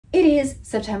It is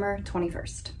September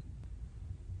 21st.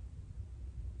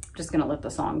 Just gonna let the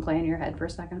song play in your head for a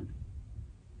second.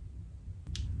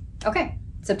 Okay,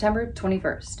 September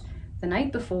 21st, the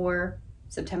night before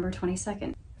September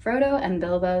 22nd, Frodo and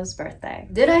Bilbo's birthday.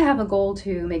 Did I have a goal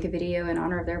to make a video in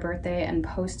honor of their birthday and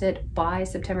post it by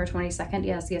September 22nd?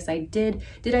 Yes, I did.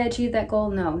 Did I achieve that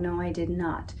goal? No, I did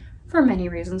not. For many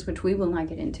reasons, which we will not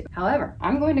get into. However,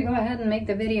 I'm going to go ahead and make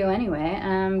the video anyway,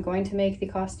 and I'm going to make the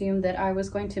costume that I was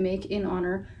going to make in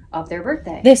honor of their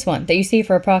birthday. This one, that you see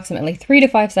for approximately 3 to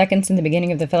 5 seconds in the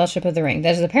beginning of the Fellowship of the Ring,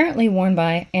 that is apparently worn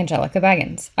by Angelica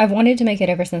Baggins. I've wanted to make it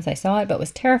ever since I saw it, but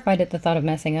was terrified at the thought of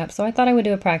messing up, so I thought I would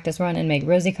do a practice run and make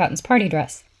Rosie Cotton's party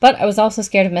dress. But I was also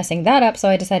scared of messing that up, so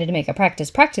I decided to make a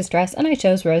practice dress, and I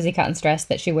chose Rosie Cotton's dress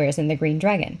that she wears in The Green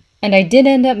Dragon. And I did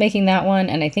end up making that one,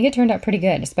 and I think it turned out pretty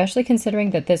good, especially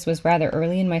considering that this was rather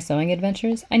early in my sewing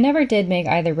adventures. I never did make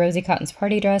either Rosie Cotton's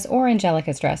party dress or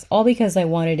Angelica's dress, all because I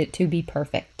wanted it to be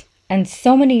perfect. And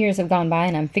so many years have gone by,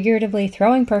 and I'm figuratively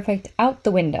throwing perfect out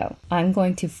the window. I'm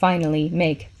going to finally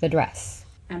make the dress.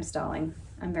 I'm stalling.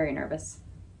 I'm very nervous.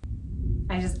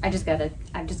 I've just gotta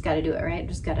do it, right?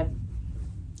 Just gotta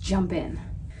jump in.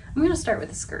 I'm gonna start with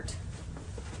the skirt.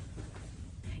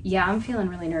 Yeah, I'm feeling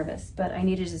really nervous, but I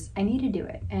need to do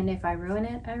it. And if I ruin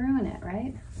it, I ruin it,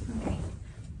 right? Okay.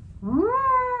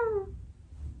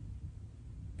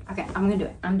 Okay, I'm gonna do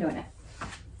it. I'm doing it. All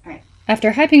right.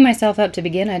 After hyping myself up to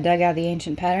begin, I dug out the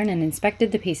ancient pattern and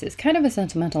inspected the pieces. Kind of a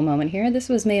sentimental moment here. This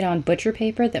was made on butcher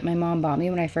paper that my mom bought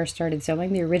me when I first started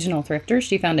sewing, the original thrifter.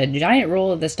 She found a giant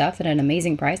roll of the stuff at an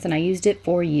amazing price, and I used it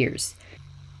for years.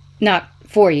 Not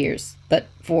 4 years, but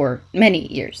for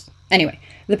many years. Anyway,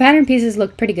 the pattern pieces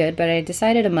looked pretty good, but I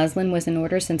decided a muslin was in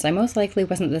order since I most likely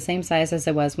wasn't the same size as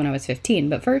I was when I was 15.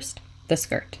 But first, the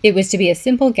skirt. It was to be a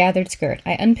simple gathered skirt.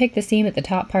 I unpicked the seam at the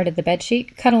top part of the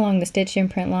bedsheet, cut along the stitch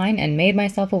imprint line, and made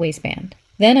myself a waistband.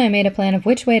 Then I made a plan of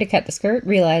which way to cut the skirt,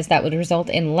 realized that would result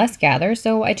in less gather,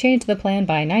 so I changed the plan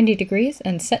by 90 degrees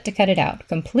and set to cut it out,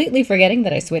 completely forgetting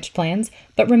that I switched plans,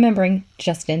 but remembering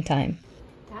just in time.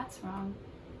 That's wrong.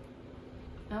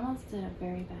 I almost did a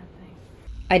very bad thing.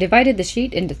 I divided the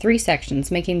sheet into 3 sections,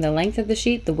 making the length of the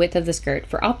sheet the width of the skirt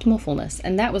for optimal fullness,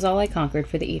 and that was all I conquered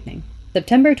for the evening.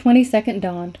 September 22nd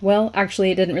dawned. Well,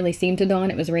 actually, it didn't really seem to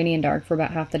dawn. It was rainy and dark for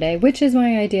about half the day, which is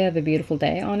my idea of a beautiful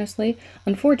day, honestly.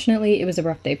 Unfortunately, it was a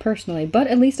rough day personally, but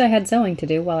at least I had sewing to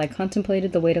do while I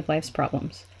contemplated the weight of life's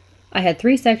problems. I had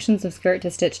 3 sections of skirt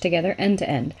to stitch together end to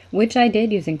end, which I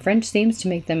did using French seams to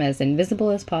make them as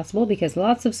invisible as possible because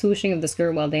lots of swooshing of the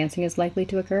skirt while dancing is likely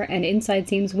to occur, and inside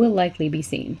seams will likely be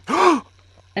seen.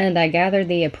 And I gathered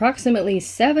the approximately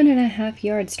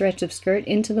 7.5-yard stretch of skirt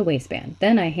into the waistband.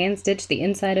 Then I hand-stitched the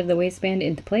inside of the waistband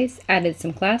into place, added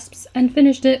some clasps, and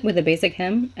finished it with a basic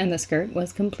hem, and the skirt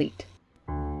was complete.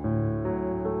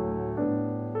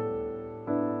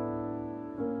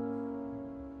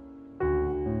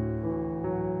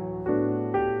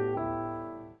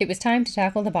 It was time to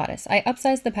tackle the bodice. I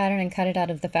upsized the pattern and cut it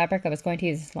out of the fabric I was going to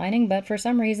use as lining, but for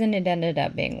some reason it ended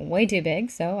up being way too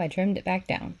big, so I trimmed it back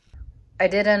down. I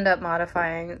did end up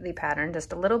modifying the pattern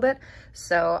just a little bit,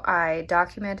 so I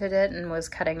documented it and was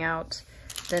cutting out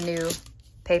the new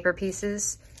paper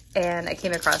pieces, and I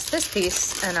came across this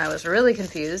piece and I was really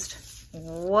confused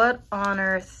what on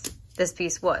earth this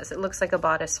piece was. It looks like a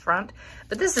bodice front,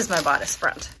 but this is my bodice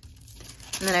front.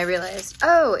 And then I realized,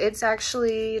 oh, it's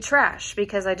actually trash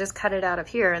because I just cut it out of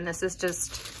here and this is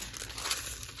just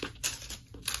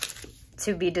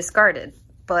to be discarded.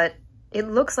 But it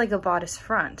looks like a bodice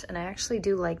front, and I actually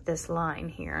do like this line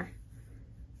here.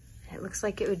 It looks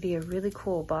like it would be a really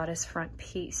cool bodice front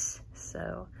piece.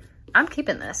 So I'm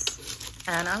keeping this,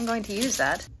 and I'm going to use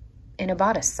that in a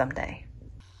bodice someday.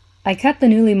 I cut the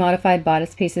newly modified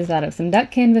bodice pieces out of some duck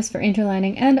canvas for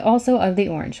interlining and also of the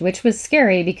orange, which was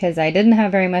scary because I didn't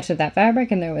have very much of that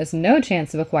fabric and there was no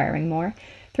chance of acquiring more.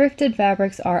 Thrifted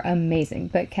fabrics are amazing,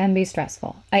 but can be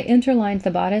stressful. I interlined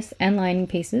the bodice and lining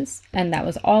pieces, and that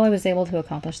was all I was able to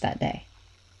accomplish that day.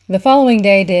 The following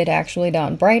day did actually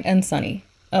dawn bright and sunny.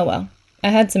 Oh well. I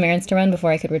had some errands to run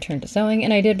before I could return to sewing,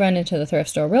 and I did run into the thrift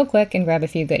store real quick and grab a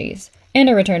few goodies. And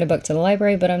I returned a book to the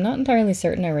library, but I'm not entirely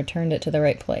certain I returned it to the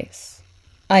right place.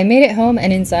 I made it home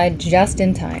and inside just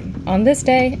in time. On this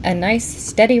day, a nice,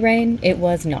 steady rain, it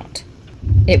was not.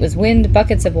 It was wind,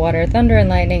 buckets of water, thunder and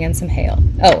lightning, and some hail.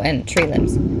 Oh, and tree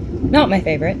limbs. Not my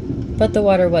favorite, but the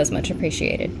water was much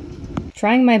appreciated.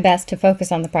 Trying my best to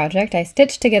focus on the project, I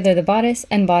stitched together the bodice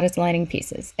and bodice lining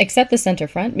pieces, except the center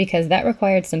front because that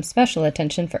required some special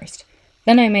attention first.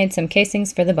 Then I made some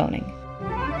casings for the boning.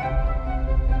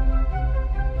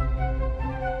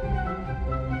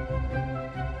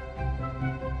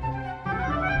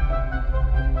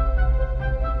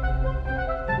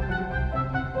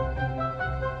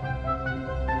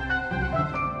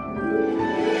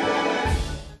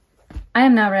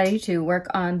 I'm now ready to work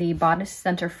on the bodice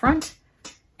center front.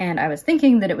 And I was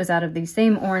thinking that it was out of the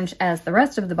same orange as the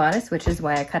rest of the bodice, which is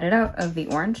why I cut it out of the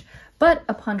orange. But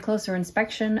upon closer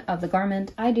inspection of the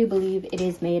garment, I do believe it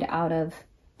is made out of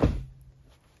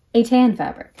a tan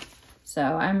fabric. So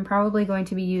I'm probably going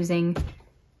to be using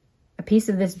a piece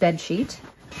of this bed sheet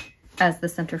as the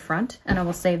center front, and I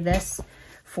will save this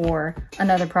for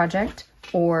another project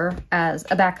or as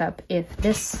a backup if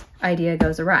this idea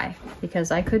goes awry,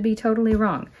 because I could be totally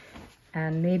wrong.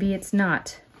 And maybe it's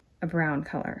not a brown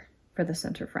color for the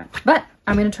center front, but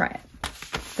I'm gonna try it.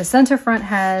 The center front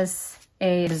has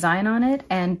a design on it,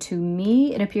 and to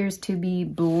me, it appears to be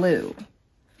blue.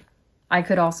 I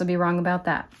could also be wrong about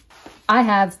that. I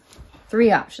have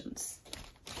 3 options.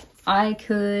 I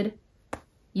could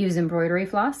use embroidery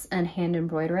floss and hand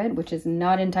embroider it, which is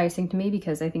not enticing to me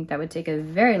because I think that would take a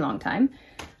very long time.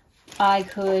 I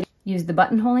could use the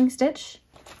buttonholing stitch.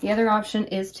 The other option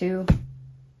is to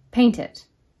paint it.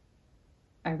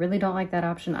 I really don't like that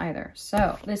option either.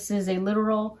 So this is a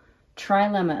literal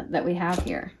trilemma that we have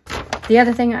here. The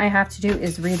other thing I have to do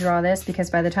is redraw this because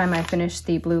by the time I finish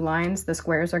the blue lines, the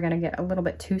squares are gonna get a little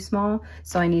bit too small.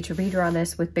 So I need to redraw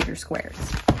this with bigger squares.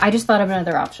 I just thought of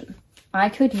another option. I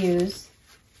could use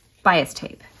bias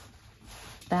tape.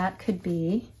 That could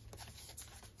be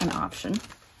an option.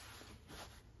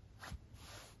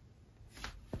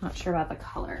 Not sure about the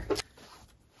color.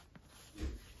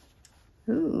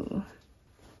 Ooh.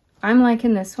 I'm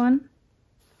liking this one.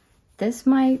 This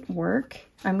might work.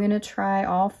 I'm gonna try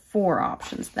all 4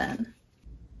 options then.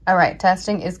 All right,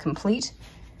 testing is complete.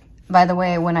 By the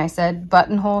way, when I said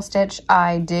buttonhole stitch,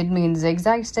 I did mean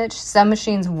zigzag stitch. Some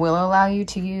machines will allow you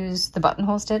to use the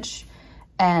buttonhole stitch,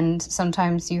 and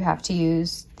sometimes you have to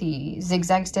use the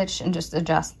zigzag stitch and just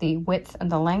adjust the width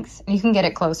and the length. And you can get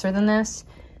it closer than this.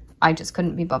 I just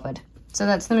couldn't be bothered. So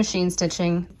that's the machine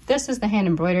stitching. This is the hand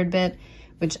embroidered bit,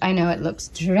 which I know it looks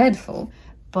dreadful,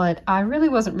 but I really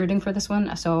wasn't rooting for this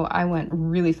one, so I went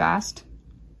really fast.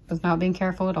 Was not being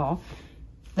careful at all.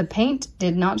 The paint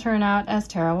did not turn out as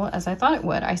terrible as I thought it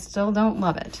would. I still don't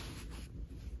love it.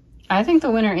 I think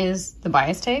the winner is the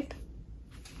bias tape.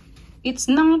 It's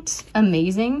not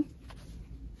amazing,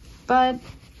 but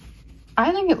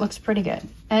I think it looks pretty good.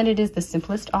 And it is the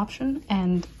simplest option,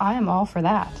 and I am all for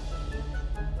that.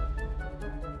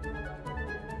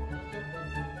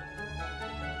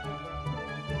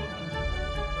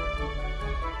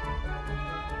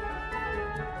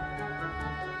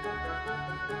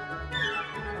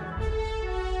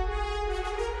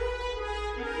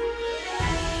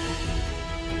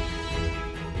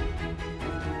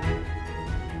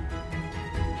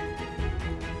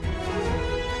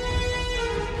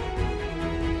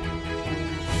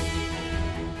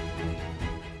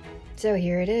 So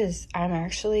here it is. I'm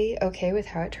actually okay with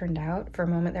how it turned out. For a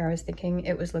moment there I was thinking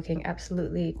it was looking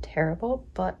absolutely terrible,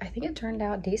 but I think it turned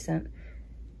out decent.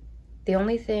 The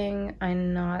only thing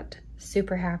I'm not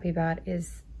super happy about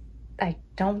is I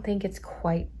don't think it's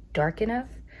quite dark enough.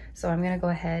 So I'm gonna go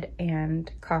ahead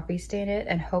and coffee stain it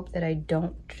and hope that I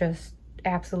don't just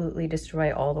absolutely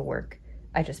destroy all the work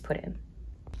I just put in.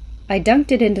 I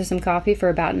dunked it into some coffee for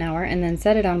about an hour and then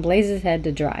set it on Blaze's head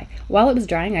to dry. While it was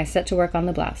drying, I set to work on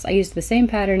the blouse. I used the same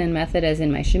pattern and method as in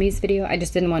my chemise video. I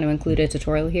just didn't want to include a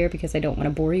tutorial here because I don't want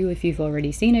to bore you if you've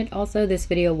already seen it. Also, this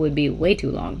video would be way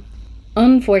too long.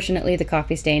 Unfortunately, the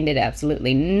coffee stain did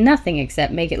absolutely nothing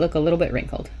except make it look a little bit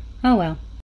wrinkled. Oh well.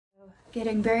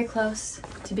 Getting very close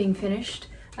to being finished.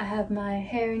 I have my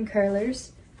hair in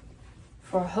curlers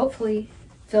for hopefully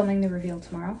filming the reveal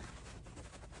tomorrow.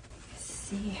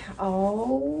 See,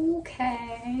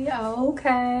 okay.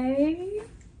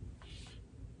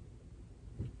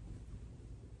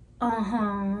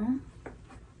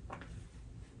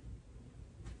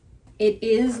 It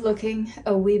is looking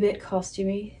a wee bit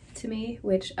costumey to me,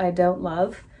 which I don't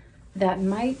love. That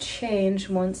might change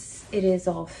once it is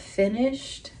all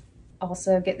finished.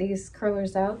 Also, get these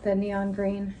curlers out. The neon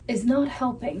green is not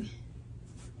helping.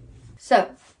 So,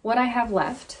 what I have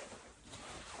left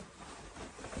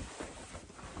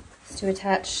is to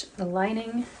attach the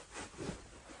lining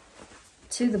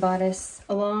to the bodice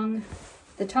along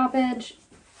the top edge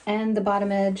and the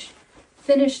bottom edge,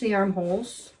 finish the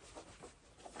armholes,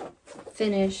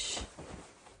 finish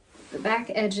the back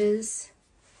edges,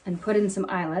 and put in some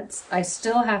eyelets. I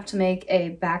still have to make a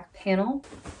back panel.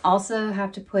 Also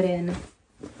have to put in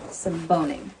some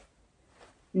boning.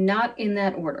 Not in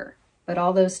that order, but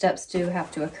all those steps do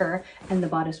have to occur and the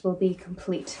bodice will be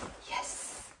complete. Yes!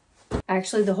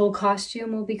 Actually, the whole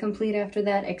costume will be complete after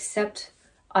that, except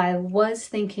I was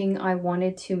thinking I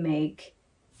wanted to make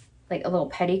like a little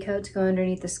petticoat to go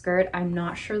underneath the skirt. I'm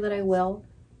not sure that I will,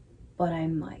 but I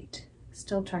might.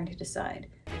 Still trying to decide.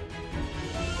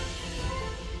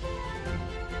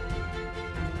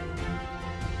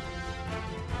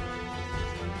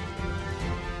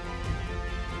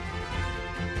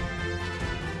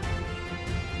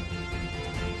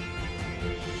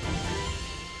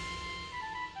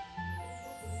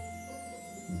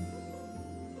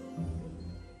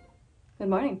 Good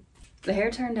morning. The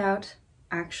hair turned out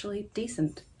actually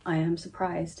decent. I am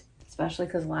surprised, especially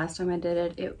because last time I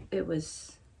did it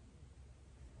was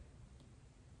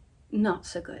not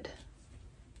so good.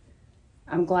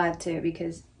 I'm glad too,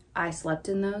 because I slept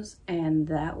in those and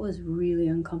that was really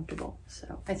uncomfortable.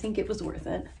 So I think it was worth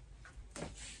it.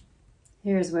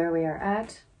 Here's where we are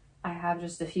at. I have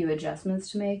just a few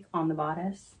adjustments to make on the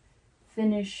bodice.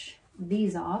 Finish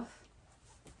these off.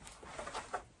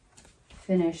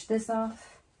 Finish this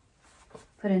off,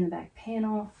 put in the back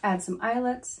panel, add some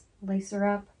eyelets, lace her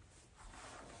up.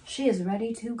 She is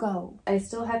ready to go. I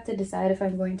still have to decide if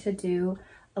I'm going to do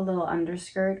a little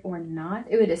underskirt or not.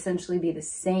 It would essentially be the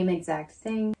same exact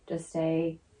thing, just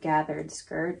a gathered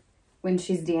skirt. When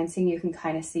she's dancing, you can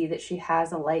kind of see that she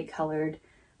has a light colored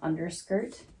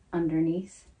underskirt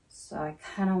underneath. So I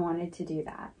kind of wanted to do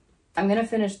that. I'm gonna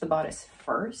finish the bodice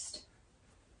first,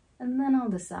 and then I'll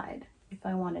decide if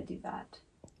I want to do that.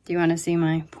 Do you want to see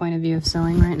my point of view of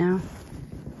sewing right now?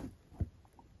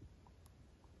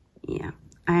 Yeah,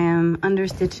 I am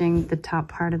understitching the top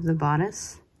part of the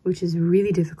bodice, which is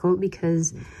really difficult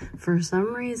because for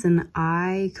some reason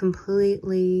I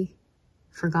completely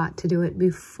forgot to do it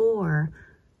before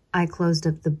I closed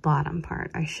up the bottom part.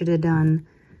 I should have done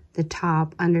the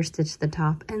top, understitched the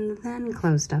top, and then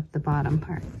closed up the bottom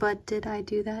part. But did I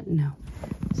do that? No.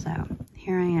 So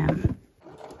here I am.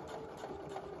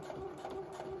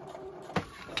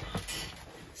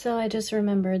 So I just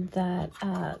remembered that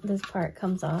this part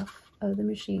comes off of the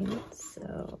machine,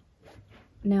 so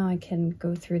now I can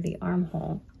go through the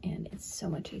armhole and it's so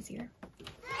much easier.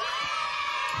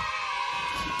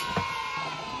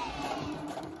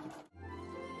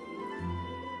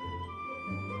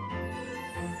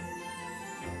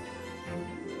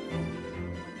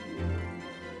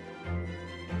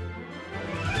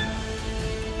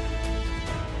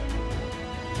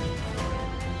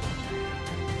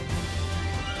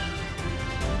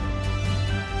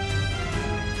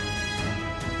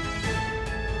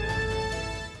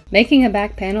 Making a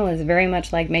back panel is very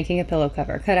much like making a pillow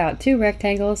cover. Cut out 2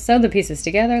 rectangles, sew the pieces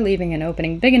together, leaving an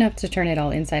opening big enough to turn it all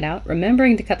inside out,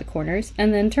 remembering to cut the corners,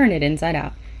 and then turn it inside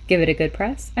out. Give it a good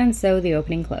press, and sew the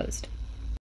opening closed.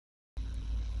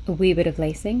 A wee bit of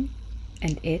lacing,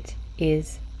 and it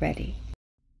is ready.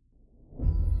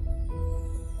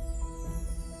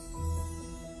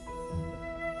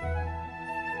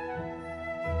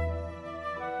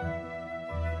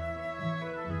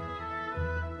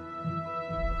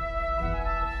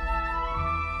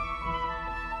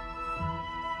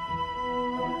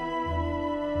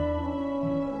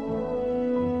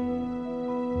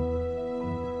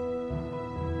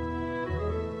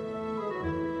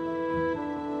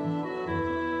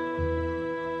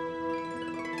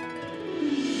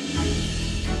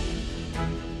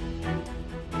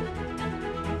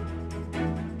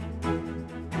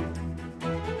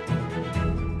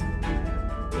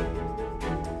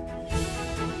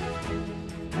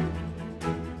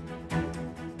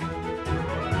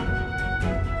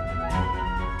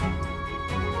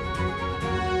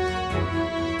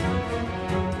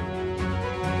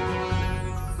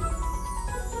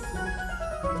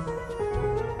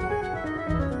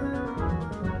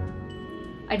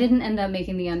 I didn't end up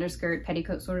making the underskirt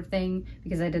petticoat sort of thing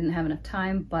because I didn't have enough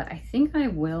time, but I think I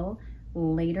will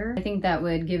later. I think that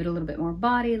would give it a little bit more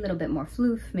body, a little bit more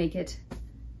floof, make it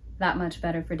that much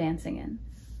better for dancing in.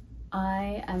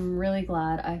 I am really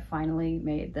glad I finally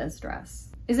made this dress.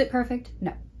 Is it perfect?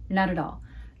 No, not at all.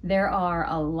 There are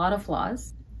a lot of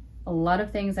flaws, a lot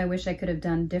of things I wish I could have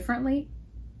done differently,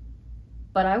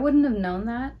 but I wouldn't have known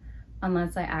that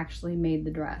unless I actually made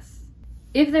the dress.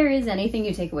 If there is anything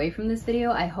you take away from this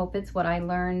video, I hope it's what I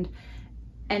learned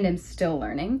and am still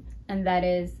learning, and that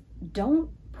is, don't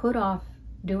put off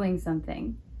doing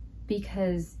something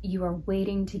because you are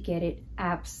waiting to get it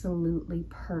absolutely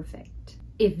perfect.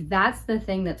 If that's the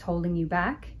thing that's holding you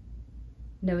back,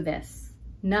 know this: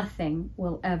 nothing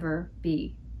will ever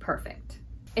be perfect.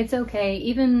 It's okay,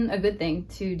 even a good thing,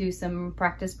 to do some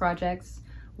practice projects,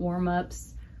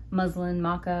 warm-ups, muslin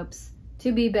mock-ups,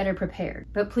 to be better prepared.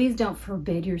 But please don't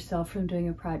forbid yourself from doing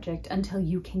a project until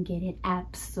you can get it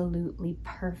absolutely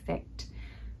perfect,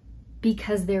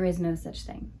 because there is no such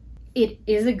thing. It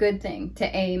is a good thing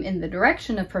to aim in the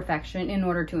direction of perfection in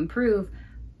order to improve,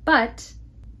 but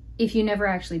If you never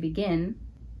actually begin,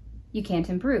 you can't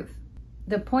improve.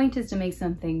 The point is to make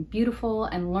something beautiful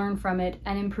and learn from it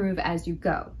and improve as you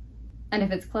go. And if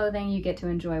it's clothing, you get to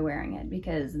enjoy wearing it,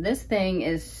 because this thing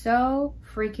is so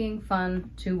freaking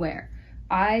fun to wear.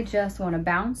 I just want to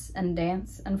bounce and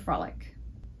dance and frolic.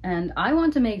 And I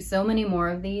want to make so many more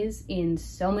of these in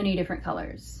so many different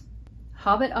colors.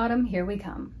 Hobbit autumn, here we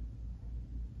come.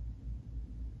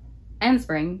 And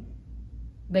spring.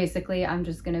 Basically, I'm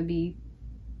just gonna be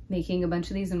making a bunch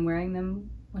of these and wearing them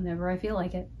whenever I feel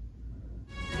like it.